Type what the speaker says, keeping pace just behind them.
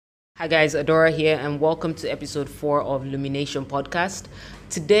Hi guys, Adora here, and welcome to episode 4 of Lumination Podcast.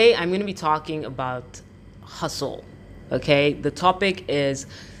 Today I'm going to be talking about hustle. Okay, the topic is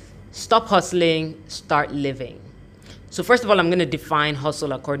stop hustling, start living. So, first of all, I'm going to define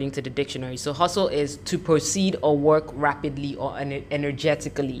hustle according to the dictionary. So, hustle is to proceed or work rapidly or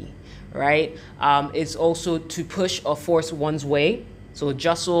energetically, right? It's also to push or force one's way. So,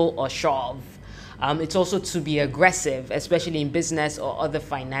 jostle or shove. It's also to be aggressive, especially in business or other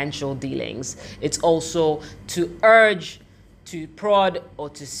financial dealings. It's also to urge, to prod, or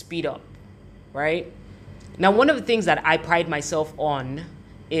to speed up, right? Now, one of the things that I pride myself on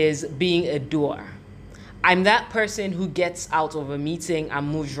is being a doer. I'm that person who gets out of a meeting and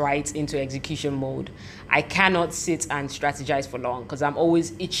moves right into execution mode. I cannot sit and strategize for long because I'm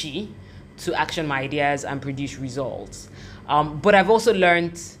always itchy to action my ideas and produce results. But I've also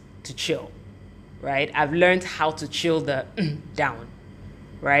learned to chill. Right? I've learned how to chill the down,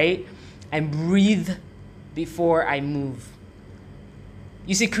 right? And breathe before I move.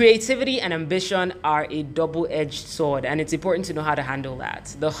 You see, creativity and ambition are a double-edged sword, and it's important to know how to handle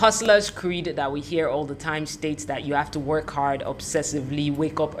that. The hustler's creed that we hear all the time states that you have to work hard, obsessively,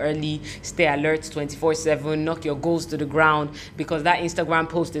 wake up early, stay alert 24/7, knock your goals to the ground, because that Instagram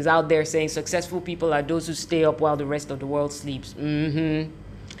post is out there saying successful people are those who stay up while the rest of the world sleeps.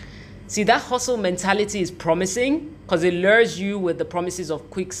 See, that hustle mentality is promising because it lures you with the promises of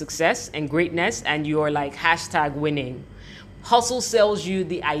quick success and greatness, and you're like #winning. Hustle sells you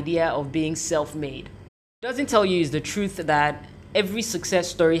the idea of being self-made. It doesn't tell you is the truth that every success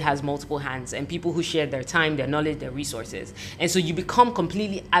story has multiple hands and people who share their time, their knowledge, their resources. And so you become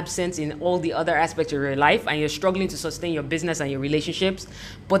completely absent in all the other aspects of your life and you're struggling to sustain your business and your relationships.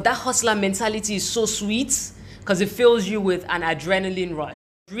 But that hustler mentality is so sweet because it fills you with an adrenaline rush.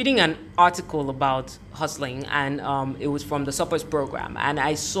 Reading an article about hustling, and it was from the Suppers program, and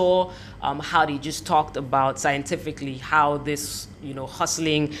I saw how they just talked about scientifically how this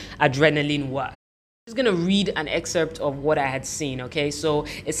hustling adrenaline works. I'm just going to read an excerpt of what I had seen. Okay, so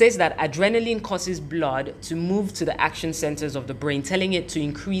it says that adrenaline causes blood to move to the action centers of the brain, telling it to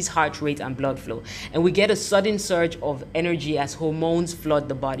increase heart rate and blood flow, and we get a sudden surge of energy as hormones flood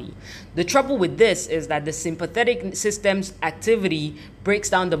the body. The trouble with this is that the sympathetic system's activity breaks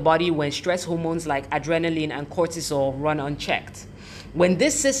down the body when stress hormones like adrenaline and cortisol run unchecked. When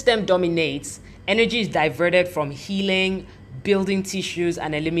this system dominates, energy is diverted from healing, building tissues,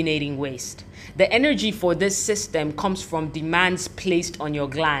 and eliminating waste. The energy for this system comes from demands placed on your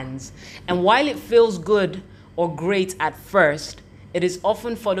glands, and while it feels good or great at first, it is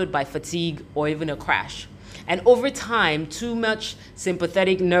often followed by fatigue or even a crash. And over time, too much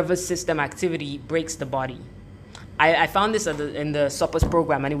sympathetic nervous system activity breaks the body. I found this in the Suppers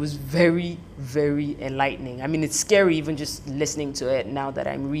program, and it was very, very enlightening. I mean, it's scary even just listening to it now that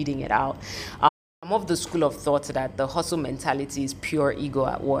I'm reading it out. I'm of the school of thought that the hustle mentality is pure ego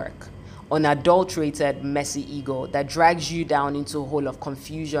at work, unadulterated, messy ego that drags you down into a hole of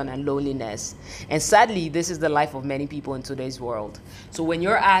confusion and loneliness. And sadly, this is the life of many people in today's world. So when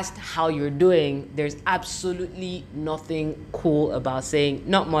you're asked how you're doing, there's absolutely nothing cool about saying,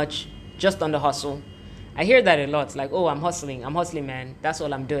 not much, just on the hustle. I hear that a lot, like, oh, I'm hustling, man, that's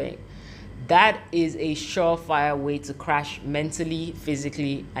all I'm doing. That is a surefire way to crash mentally,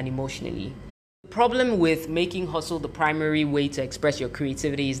 physically, and emotionally. The problem with making hustle the primary way to express your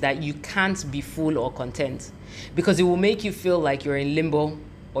creativity is that you can't be full or content because it will make you feel like you're in limbo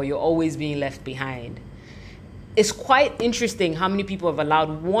or you're always being left behind. It's quite interesting how many people have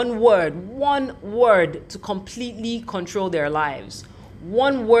allowed one word to completely control their lives.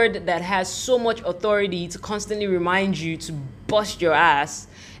 One word that has so much authority to constantly remind you to bust your ass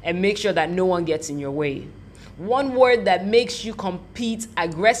and make sure that no one gets in your way. One word that makes you compete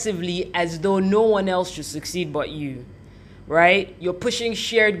aggressively as though no one else should succeed but you, right? You're pushing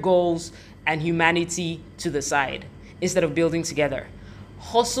shared goals and humanity to the side instead of building together.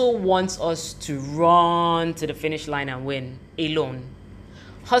 Hustle wants us to run to the finish line and win alone.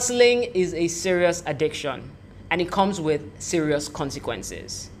 Hustling is a serious addiction, and it comes with serious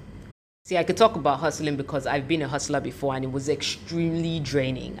consequences. See, I could talk about hustling because I've been a hustler before and it was extremely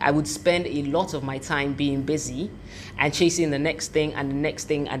draining. I would spend a lot of my time being busy and chasing the next thing and the next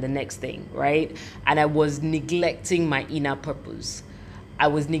thing and the next thing, right? And I was neglecting my inner purpose. I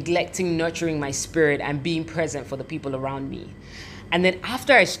was neglecting nurturing my spirit and being present for the people around me. And then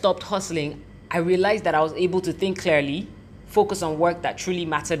after I stopped hustling, I realized that I was able to think clearly, focus on work that truly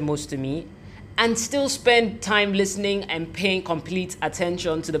mattered most to me, and still spend time listening and paying complete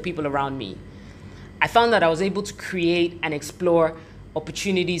attention to the people around me. I found that I was able to create and explore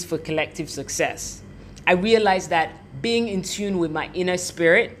opportunities for collective success. I realized that being in tune with my inner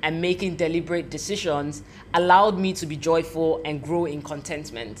spirit and making deliberate decisions allowed me to be joyful and grow in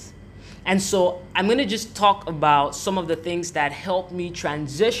contentment. And so I'm going to just talk about some of the things that helped me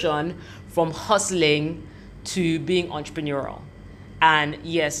transition from hustling to being entrepreneurial. And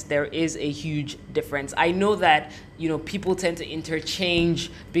yes, there is a huge difference. I know that, people tend to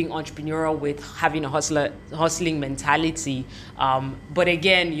interchange being entrepreneurial with having a hustling mentality. But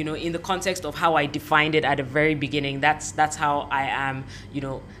again, in the context of how I defined it at the very beginning, that's how I am,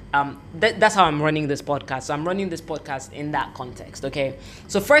 that's how I'm running this podcast. So I'm running this podcast in that context, okay?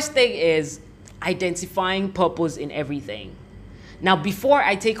 So first thing is identifying purpose in everything. Now, before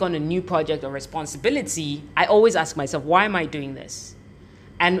I take on a new project or responsibility, I always ask myself, why am I doing this?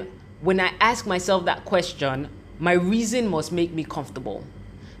 And when I ask myself that question, my reason must make me comfortable.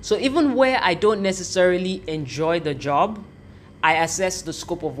 So even where I don't necessarily enjoy the job, I assess the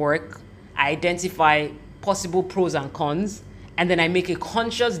scope of work, I identify possible pros and cons, and then I make a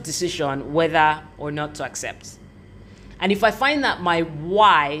conscious decision whether or not to accept. And if I find that my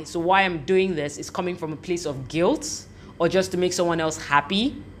why, so why I'm doing this, is coming from a place of guilt or just to make someone else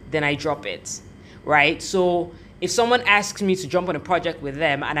happy, then I drop it, right? So if someone asks me to jump on a project with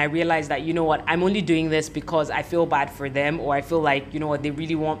them and I realize that, I'm only doing this because I feel bad for them, or I feel like, they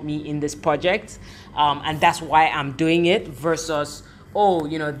really want me in this project, and that's why I'm doing it, versus,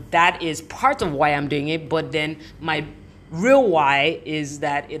 that is part of why I'm doing it, but then my real why is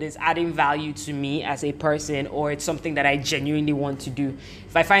that it is adding value to me as a person, or it's something that I genuinely want to do.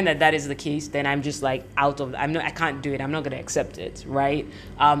 If I find that that is the case, then I'm just like I can't do it. I'm not going to accept it, right?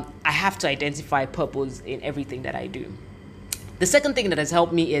 I have to identify purpose in everything that I do. The second thing that has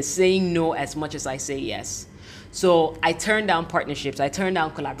helped me is saying no as much as I say yes. So I turn down partnerships, I turn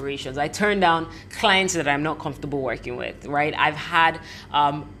down collaborations, I turn down clients that I'm not comfortable working with, right? I've had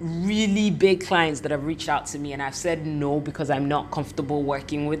really big clients that have reached out to me and I've said no because I'm not comfortable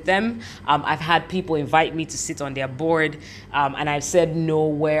working with them. I've had people invite me to sit on their board, and I've said no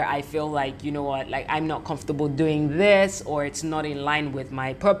where I feel like, I'm not comfortable doing this, or it's not in line with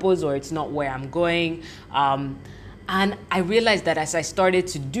my purpose, or it's not where I'm going. And I realized that as I started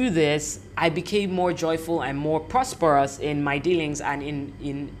to do this, I became more joyful and more prosperous in my dealings and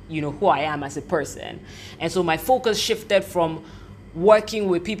in who I am as a person. And so my focus shifted from working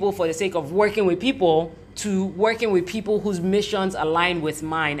with people for the sake of working with people to working with people whose missions align with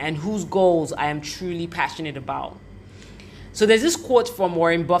mine and whose goals I am truly passionate about. So there's this quote from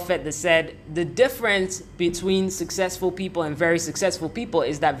Warren Buffett that said, the difference between successful people and very successful people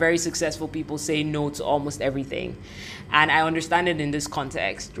is that very successful people say no to almost everything. And I understand it in this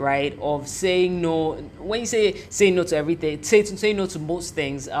context, right? Of saying no. When you say no to everything, say no to most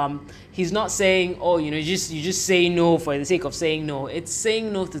things, he's not saying, you just say no for the sake of saying no. It's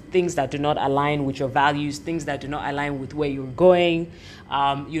saying no to things that do not align with your values, things that do not align with where you're going,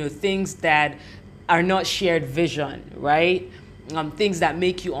 things that are not shared vision, right? Things that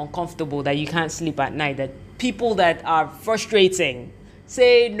make you uncomfortable, that you can't sleep at night, that people that are frustrating.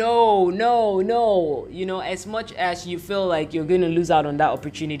 Say no. As much as you feel like you're going to lose out on that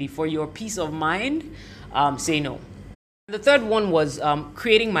opportunity for your peace of mind, say no. The third one was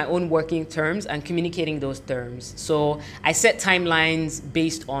creating my own working terms and communicating those terms. So I set timelines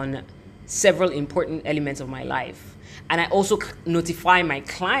based on several important elements of my life. And I also notify my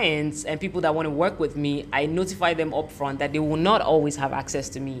clients and people that want to work with me, I notify them upfront that they will not always have access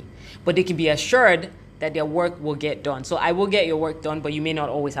to me, but they can be assured that their work will get done. So I will get your work done, but you may not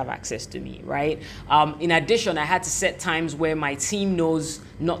always have access to me, right? In addition, I had to set times where my team knows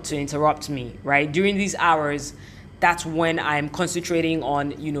not to interrupt me, right? During these hours, that's when I'm concentrating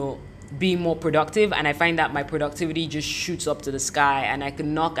on, being more productive. And I find that my productivity just shoots up to the sky and I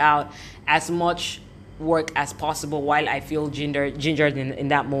can knock out as much work as possible while I feel gingered in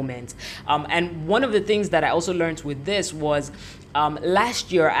that moment. And one of the things that I also learned with this was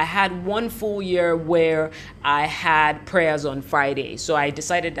last year I had one full year where I had prayers on Friday. So I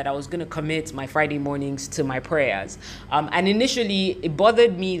decided that I was going to commit my Friday mornings to my prayers. And initially it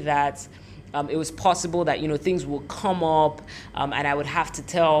bothered me that it was possible that, things would come up and I would have to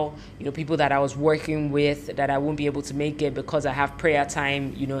tell, people that I was working with that I won't be able to make it because I have prayer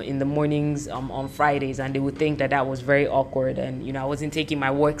time, in the mornings on Fridays, and they would think that that was very awkward and, I wasn't taking my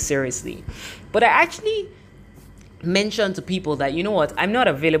work seriously. But I actually mention to people that, you know what, I'm not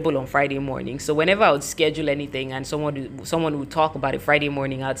available on Friday morning. So whenever I would schedule anything and someone would talk about it Friday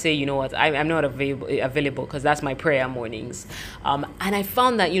morning, I'd say, you know what, I'm not available because that's my prayer mornings. And I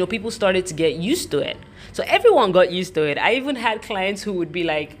found that, people started to get used to it. So everyone got used to it. I even had clients who would be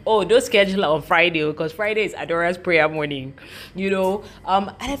like, oh, don't schedule on Friday because Friday is Adora's prayer morning, And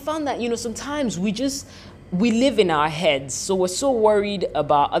I found that, sometimes we live in our heads. So we're so worried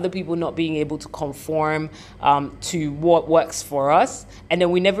about other people not being able to conform to what works for us. And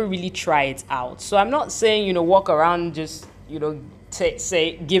then we never really try it out. So I'm not saying, walk around just,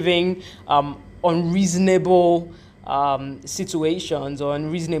 giving unreasonable situations or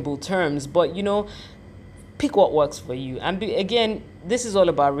unreasonable terms. But, pick what works for you. And again, this is all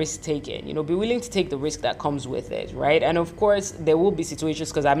about risk taking. Be willing to take the risk that comes with it, right? And of course, there will be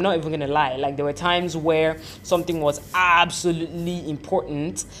situations, because I'm not even going to lie, like there were times where something was absolutely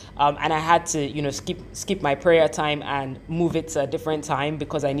important, and I had to, skip my prayer time and move it to a different time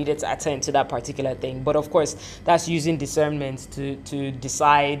because I needed to attend to that particular thing. But of course, that's using discernment to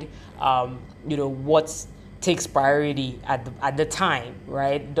decide, what takes priority at the time,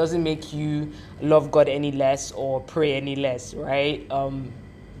 right? It doesn't make you love God any less or pray any less, right?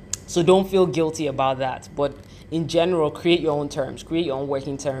 So don't feel guilty about that. But in general, create your own terms, create your own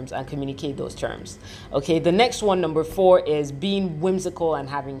working terms, and communicate those terms. Okay, the next one, number 4, is being whimsical and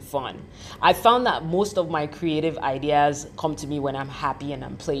having fun. I found that most of my creative ideas come to me when I'm happy and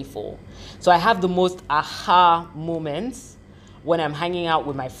I'm playful. So I have the most aha moments when I'm hanging out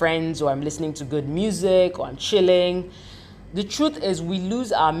with my friends, or I'm listening to good music, or I'm chilling. The truth is, we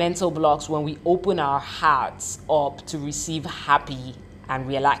lose our mental blocks when we open our hearts up to receive happy and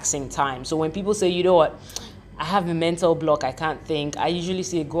relaxing time. So when people say, you know what, I have a mental block, I can't think, I usually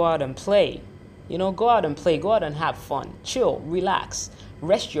say, go out and play. Go out and play, go out and have fun, chill, relax,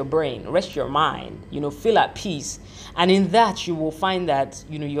 rest your brain, rest your mind, feel at peace. And in that, you will find that,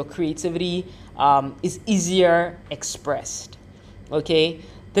 your creativity is easier expressed. Okay,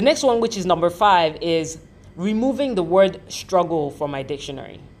 the next one, which is number 5, is removing the word struggle from my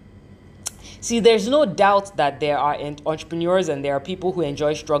dictionary. See, there's no doubt that there are entrepreneurs and there are people who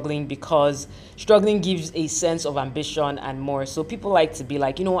enjoy struggling because struggling gives a sense of ambition and more. So people like to be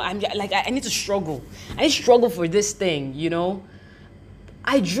like, I need to struggle. I need to struggle for this thing,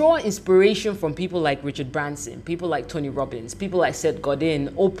 I draw inspiration from people like Richard Branson, people like Tony Robbins, people like Seth Godin,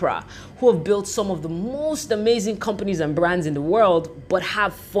 Oprah, who have built some of the most amazing companies and brands in the world, but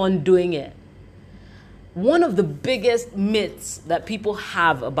have fun doing it. One of the biggest myths that people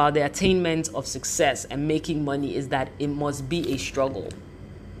have about the attainment of success and making money is that it must be a struggle.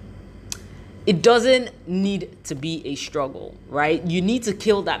 It doesn't need to be a struggle, right? You need to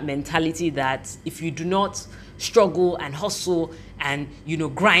kill that mentality that if you do not struggle and hustle and,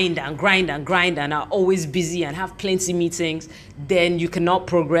 grind and are always busy and have plenty meetings, then you cannot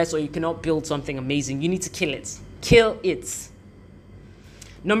progress or you cannot build something amazing. You need to kill it. Kill it.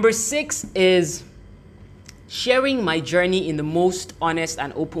 Number 6 is sharing my journey in the most honest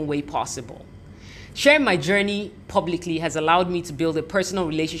and open way possible. Sharing my journey publicly has allowed me to build a personal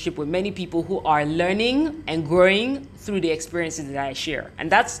relationship with many people who are learning and growing through the experiences that I share.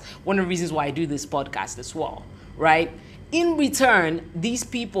 And that's one of the reasons why I do this podcast as well, right? In return, these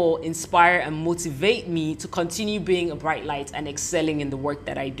people inspire and motivate me to continue being a bright light and excelling in the work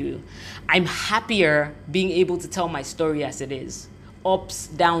that I do. I'm happier being able to tell my story as it is. Ups,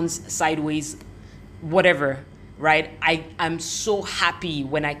 downs, sideways, whatever, right? I'm so happy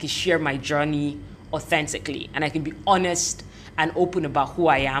when I can share my journey authentically and I can be honest and open about who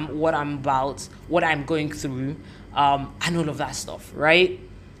I am, what I'm about, what I'm going through, and all of that stuff, right?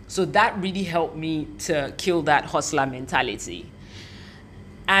 So that really helped me to kill that hustler mentality.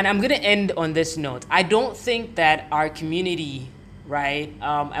 And I'm going to end on this note. I don't think that our community, right?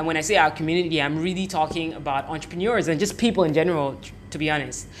 And when I say our community, I'm really talking about entrepreneurs and just people in general, to be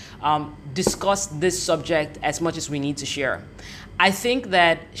honest, discuss this subject as much as we need to share. I think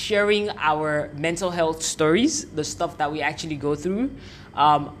that sharing our mental health stories, the stuff that we actually go through,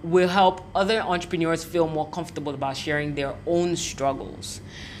 will help other entrepreneurs feel more comfortable about sharing their own struggles.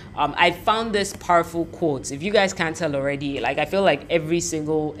 I found this powerful quote. If you guys can't tell already, I feel like every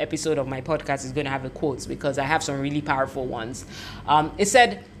single episode of my podcast is going to have a quote because I have some really powerful ones. It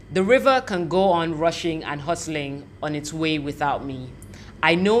said, "The river can go on rushing and hustling on its way without me.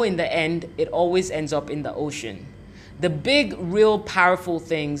 I know in the end, it always ends up in the ocean. The big, real, powerful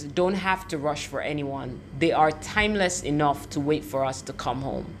things don't have to rush for anyone. They are timeless enough to wait for us to come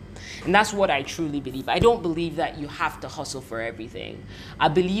home." And that's what I truly believe. I don't believe that you have to hustle for everything. I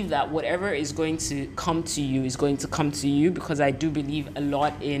believe that whatever is going to come to you is going to come to you because I do believe a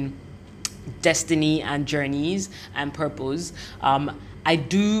lot in destiny and journeys and purpose. I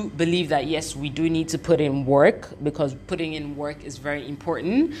do believe that yes, we do need to put in work, because putting in work is very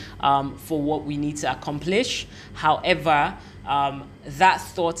important for what we need to accomplish. However, that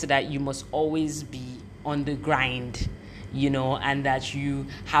thought that you must always be on the grind, and that you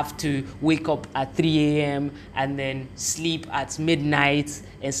have to wake up at 3 a.m. and then sleep at midnight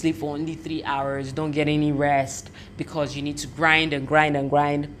and sleep for only 3 hours, don't get any rest because you need to grind and grind and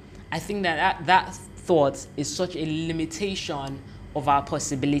grind. I think that thought is such a limitation of our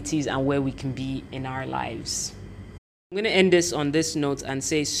possibilities and where we can be in our lives. I'm going to end this on this note and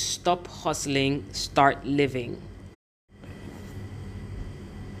say, stop hustling, start living.